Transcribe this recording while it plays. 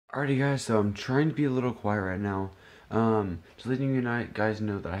Alrighty guys, so I'm trying to be a little quiet right now. Just letting you guys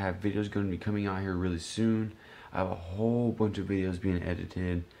know that I have videos going to be coming out here really soon. I have a whole bunch of videos being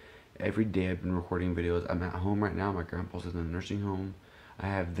edited. Every day I've been recording videos. I'm at home right now. My grandpa's in the nursing home. I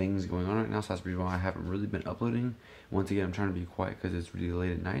have things going on right now, so that's the reason why I haven't really been uploading. Once again, I'm trying to be quiet because it's really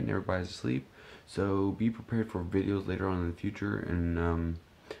late at night and everybody's asleep. So be prepared for videos later on in the future, and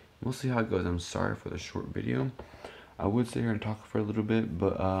we'll see how it goes. I'm sorry for the short video. I would sit here and talk for a little bit,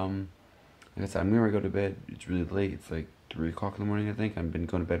 but like I said, I'm gonna go to bed. It's really late. It's like 3 o'clock in the morning, I think. I've been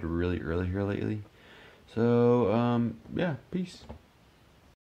going to bed really early here lately. So yeah, peace.